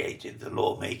delegated the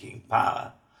lawmaking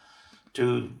power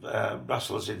to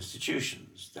Brussels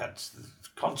institutions. That's the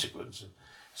consequence of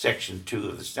Section 2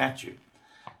 of the statute.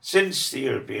 Since the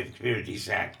European Communities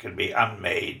Act can be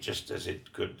unmade just as it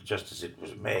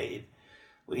was made,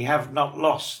 we have not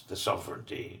lost the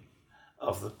sovereignty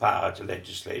of the power to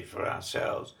legislate for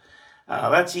ourselves.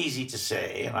 That's easy to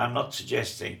say, and I'm not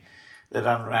suggesting that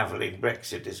unravelling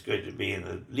Brexit is going to be in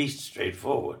the least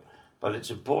straightforward, but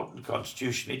it's important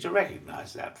constitutionally to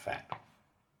recognise that fact.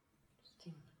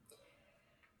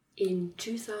 In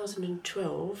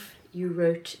 2012, you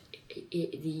wrote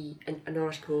an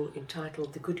article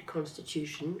entitled "The Good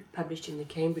Constitution," published in the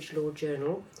Cambridge Law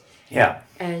Journal. Yeah.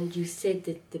 And you said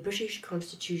that the British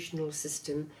constitutional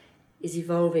system is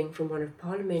evolving from one of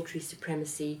parliamentary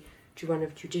supremacy to one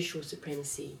of judicial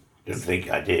supremacy. Don't think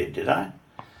I did I?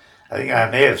 I think I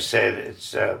may have said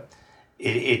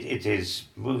it is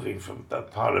moving from a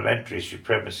parliamentary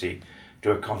supremacy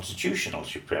to a constitutional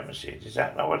supremacy. Is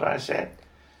that not what I said?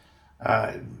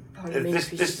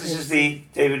 This is the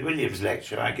David Williams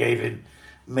lecture I gave in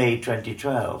May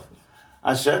 2012.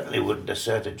 I certainly wouldn't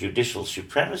assert a judicial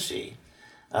supremacy.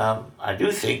 I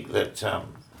do think that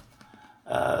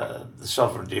the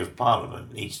sovereignty of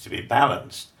Parliament needs to be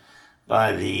balanced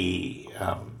by the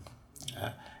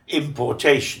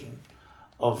importation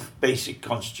of basic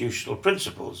constitutional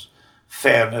principles,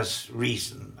 fairness,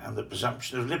 reason, and the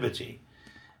presumption of liberty.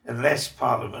 Unless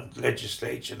Parliament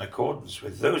legislates in accordance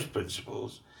with those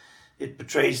principles, it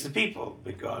betrays the people,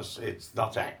 because it's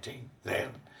not acting then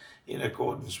in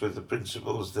accordance with the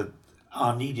principles that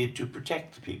are needed to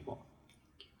protect the people.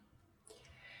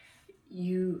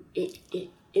 In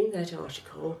that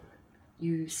article,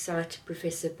 you cite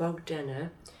Professor Bogdanor.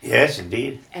 Yes,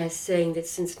 indeed. As saying that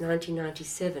since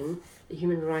 1997, the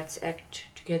Human Rights Act,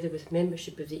 together with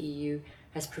membership of the EU,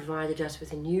 has provided us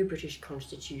with a new British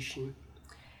constitution.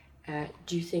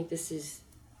 Do you think this is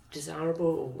desirable,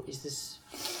 or is this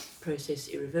process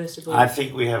irreversible? I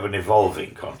think we have an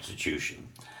evolving constitution.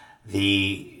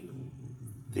 The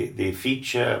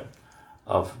feature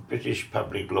of British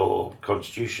public law,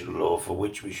 constitutional law, for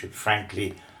which we should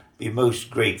frankly be most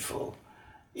grateful,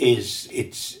 is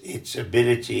its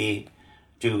ability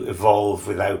to evolve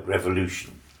without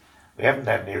revolution. We haven't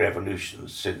had any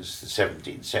revolutions since the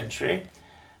 17th century,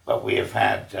 but we have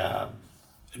had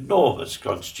enormous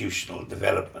constitutional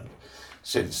development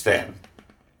since then.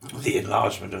 The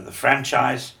enlargement of the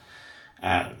franchise,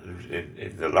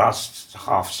 in the last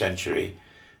half century,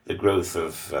 the growth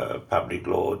of public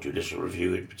law, judicial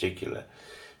review in particular.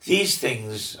 These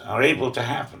things are able to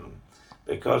happen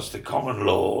because the common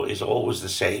law is always the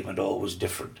same and always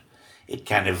different. It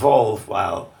can evolve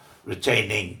while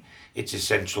retaining its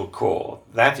essential core.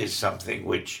 That is something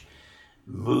which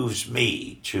moves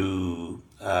me to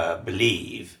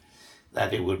believe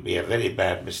that it would be a very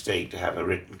bad mistake to have a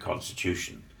written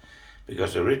constitution,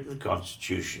 because a written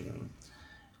constitution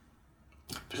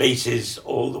places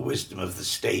all the wisdom of the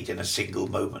state in a single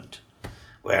moment,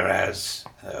 whereas,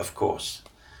 of course,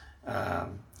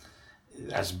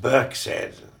 as Burke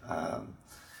said,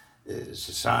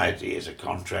 society is a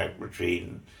contract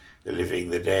between the living,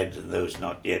 the dead, and those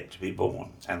not yet to be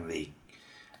born, and the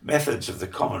methods of the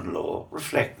common law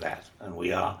reflect that, and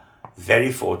we are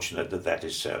very fortunate that that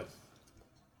is so.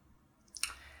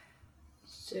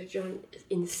 So, John,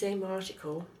 in the same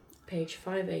article, page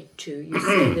 582, you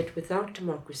say that without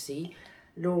democracy,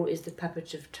 law is the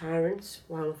puppet of tyrants,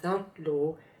 while without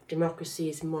law, democracy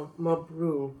is mob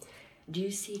rule. Do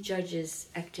you see judges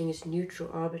acting as neutral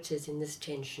arbiters in this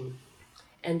tension?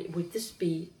 And would this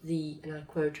be the, and I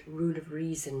quote, rule of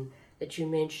reason that you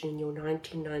mentioned in your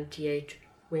 1998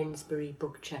 Wednesbury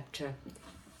book chapter?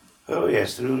 Oh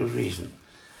yes, the rule of reason.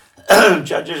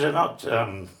 Judges are not,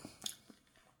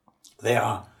 they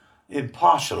are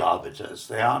impartial arbiters.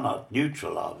 They are not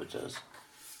neutral arbiters.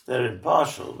 They're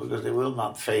impartial because they will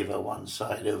not favour one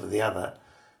side over the other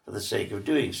for the sake of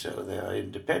doing so. They are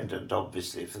independent,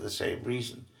 obviously, for the same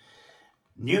reason.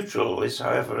 Neutral is,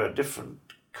 however, a different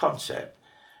concept.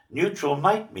 Neutral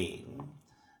might mean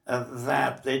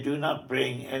that they do not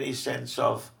bring any sense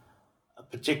of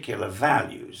particular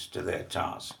values to their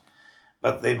task,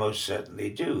 but they most certainly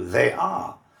do. They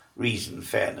are reason,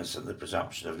 fairness, and the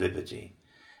presumption of liberty.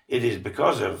 It is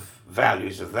because of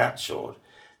values of that sort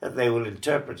that they will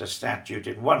interpret a statute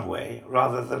in one way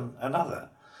rather than another.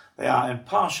 They are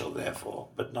impartial, therefore,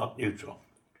 but not neutral.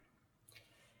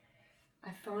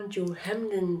 I found your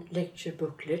Hamlin lecture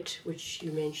booklet, which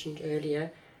you mentioned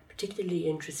earlier, particularly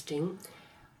interesting,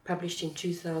 published in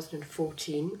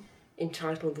 2014,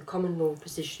 entitled The Common Law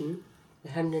Position,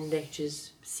 the Hamlin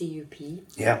Lectures CUP.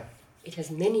 Yeah. It has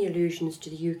many allusions to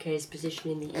the UK's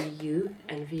position in the EU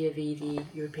and vis-à-vis the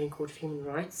European Court of Human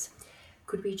Rights.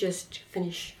 Could we just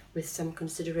finish with some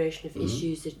consideration of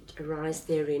issues that arise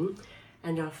therein,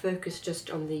 and I'll focus just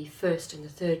on the first and the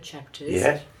third chapters.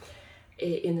 Yes.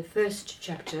 In the first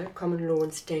chapter, Common Law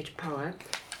and State Power,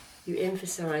 you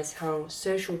emphasize how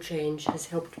social change has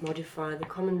helped modify the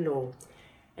common law.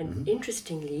 And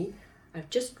interestingly, I've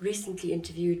just recently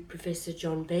interviewed Professor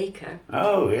John Baker.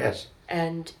 Oh, yes.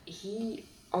 And he,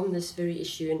 on this very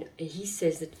issue, and he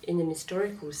says that in an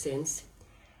historical sense,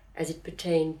 as it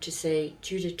pertained to, say,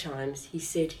 Tudor times, he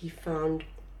said he found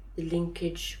the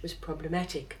linkage was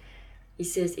problematic. He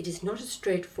says it is not as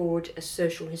straightforward as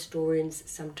social historians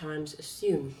sometimes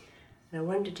assume. And I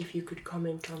wondered if you could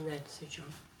comment on that, Sir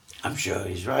John. I'm sure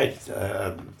he's right.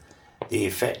 The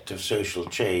effect of social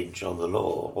change on the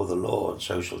law, or the law and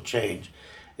social change,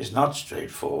 is not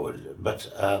straightforward,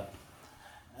 but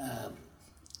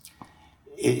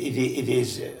it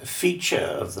is a feature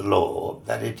of the law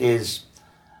that it is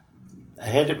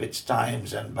ahead of its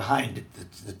times and behind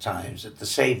the times at the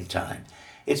same time.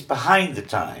 It's behind the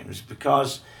times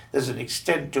because there's an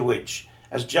extent to which,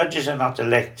 as judges are not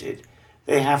elected,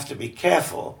 they have to be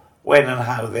careful when and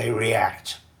how they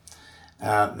react.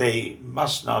 They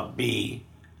must not be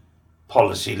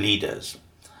policy leaders.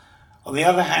 On the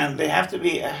other hand, they have to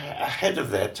be ahead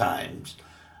of their times,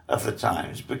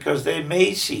 because they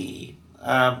may see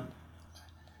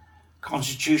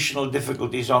constitutional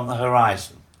difficulties on the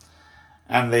horizon,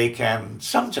 and they can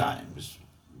sometimes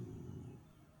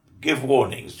give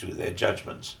warnings to their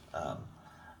judgments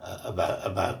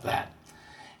about that.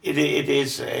 It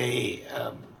is a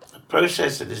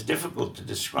process that is difficult to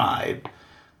describe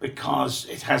because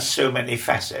it has so many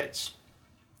facets.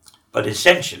 But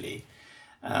essentially,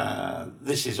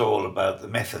 this is all about the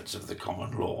methods of the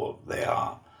common law. They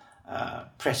are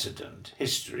precedent,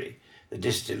 history, the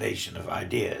distillation of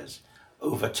ideas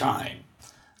over time.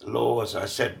 The law, as I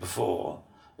said before,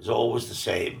 is always the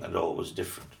same and always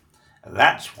different. And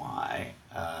that's why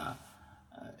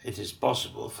it is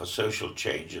possible for social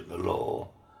change in the law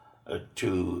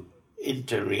to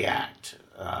interact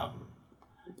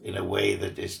in a way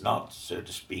that is not, so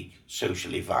to speak,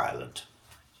 socially violent.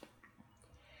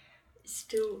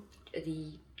 Still,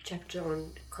 the chapter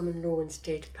on common law and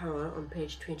state power on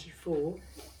page 24,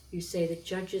 you say that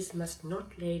judges must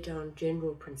not lay down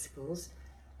general principles.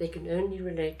 They can only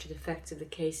relate to the facts of the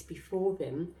case before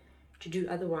them. To do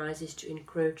otherwise is to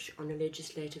encroach on a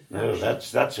legislative function. No,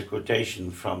 that's a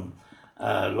quotation from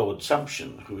Lord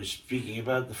Sumption, who is speaking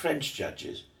about the French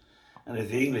judges. And if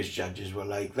the English judges were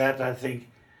like that, I think,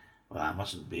 well, I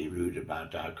mustn't be rude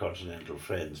about our continental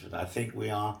friends, but I think we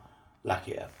are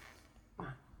luckier.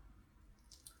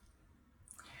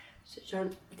 So,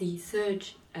 John, the third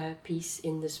piece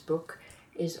in this book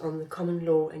is on the common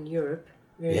law in Europe.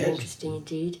 Very interesting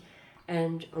indeed.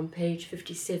 And on page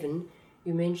 57,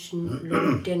 you mention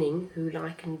Lord Denning, who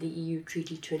likened the EU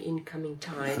treaty to an incoming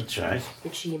tide. That's right.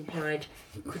 Which he implied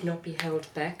could not be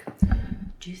held back.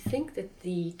 Do you think that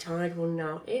the tide will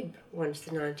now ebb once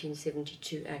the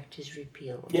 1972 Act is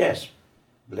repealed? Yes,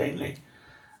 plainly.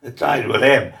 The tide will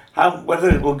ebb. Whether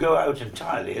it will go out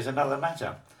entirely is another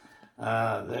matter.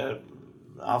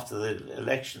 After the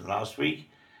election last week,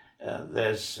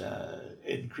 there's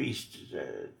increased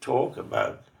talk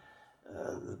about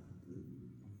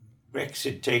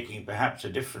Brexit taking perhaps a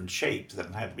different shape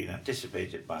than had been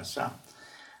anticipated by some.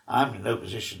 I'm in no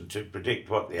position to predict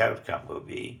what the outcome will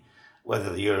be,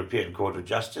 whether the European Court of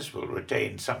Justice will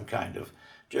retain some kind of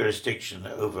jurisdiction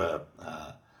over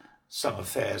some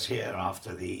affairs here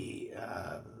after the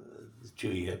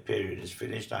 2-year period is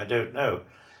finished. I don't know.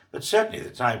 But certainly the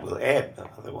tide will ebb,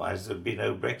 otherwise there'll be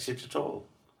no Brexit at all.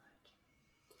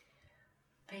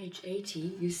 Page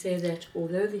 80, you say that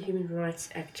although the Human Rights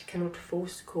Act cannot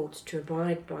force courts to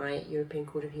abide by European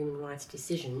Court of Human Rights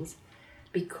decisions,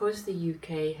 because the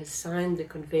UK has signed the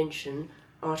Convention,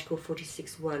 Article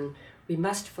 46.1, we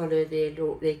must follow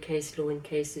their case law in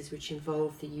cases which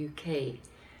involve the UK.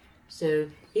 So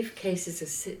if cases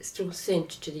are still sent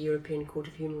to the European Court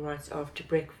of Human Rights after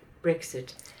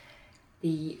Brexit,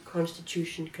 the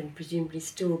Constitution can presumably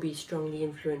still be strongly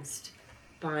influenced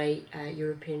by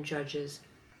European judges.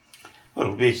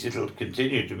 Well, it'll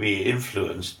continue to be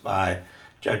influenced by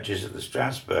judges of the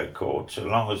Strasbourg Court so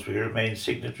long as we remain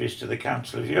signatories to the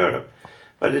Council of Europe.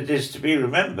 But it is to be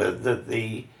remembered that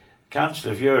the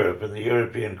Council of Europe and the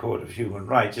European Court of Human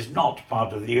Rights is not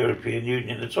part of the European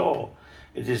Union at all.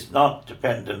 It is not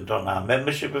dependent on our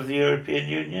membership of the European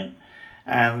Union.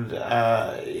 And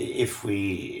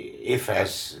if,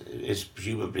 as is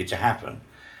presumably to happen,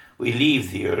 we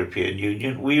leave the European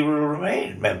Union, we will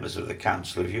remain members of the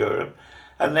Council of Europe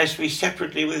unless we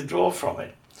separately withdraw from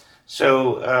it.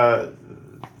 So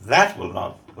that will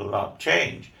not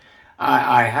change.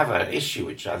 I have an issue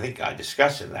which I think I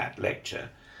discuss in that lecture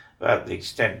about the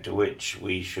extent to which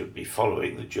we should be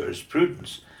following the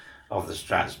jurisprudence of the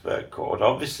Strasbourg Court.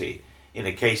 Obviously, in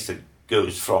a case that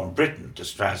goes from Britain to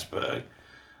Strasbourg,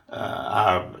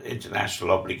 our international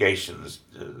obligations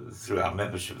through our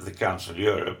membership of the Council of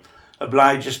Europe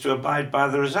oblige us to abide by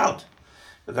the result.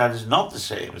 But that is not the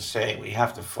same as saying we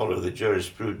have to follow the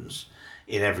jurisprudence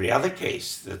in every other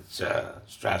case that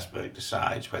Strasbourg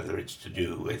decides, whether it's to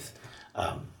do with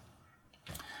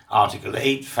Article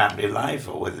 8, family life,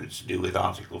 or whether it's to do with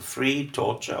Article 3,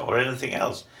 torture, or anything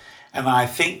else. And I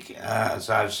think, as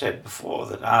I've said before,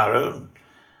 that our own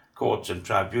courts and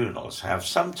tribunals have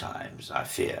sometimes, I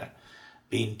fear,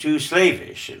 been too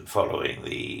slavish in following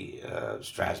the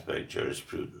Strasbourg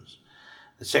jurisprudence.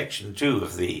 Section 2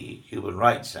 of the Human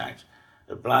Rights Act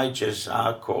obliges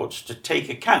our courts to take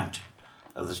account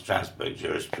of the Strasbourg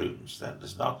jurisprudence. That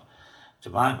does not, to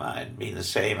my mind, mean the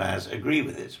same as agree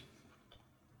with it.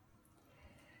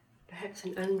 Perhaps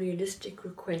an unrealistic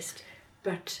request,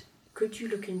 but could you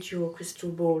look into your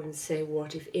crystal ball and say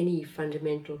what, if any,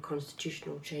 fundamental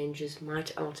constitutional changes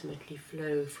might ultimately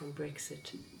flow from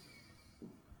Brexit?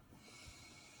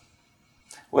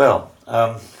 Well,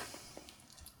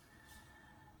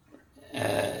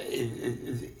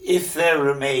 if there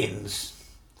remains,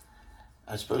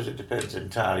 I suppose it depends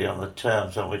entirely on the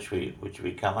terms on which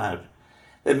we come out.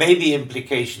 There may be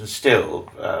implications still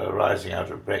arising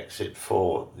out of Brexit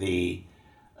for the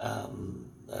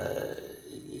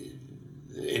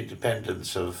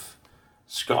independence of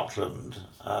Scotland,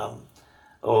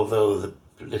 although the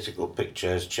political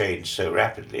picture has changed so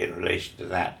rapidly in relation to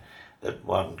that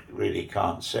one really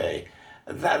can't say.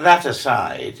 That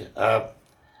aside,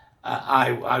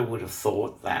 I would have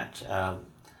thought that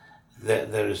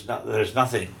there is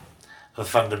nothing of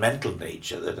fundamental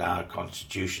nature that our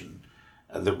constitution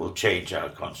that will change our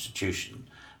constitution.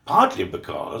 Partly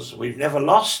because we've never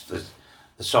lost the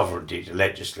sovereignty to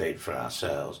legislate for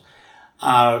ourselves.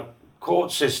 Our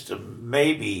court system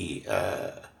may be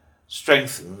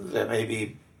strengthened. There may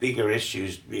be bigger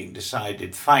issues being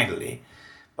decided finally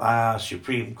by our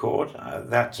Supreme Court.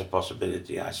 That's a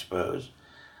possibility, I suppose.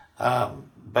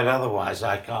 But otherwise,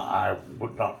 I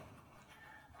would not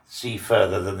see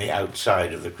further than the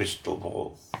outside of the crystal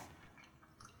ball.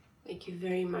 Thank you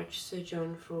very much, Sir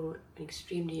John, for an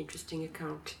extremely interesting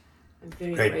account. I'm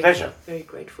Great pleasure. Very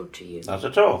grateful to you. Not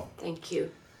at all. Thank you.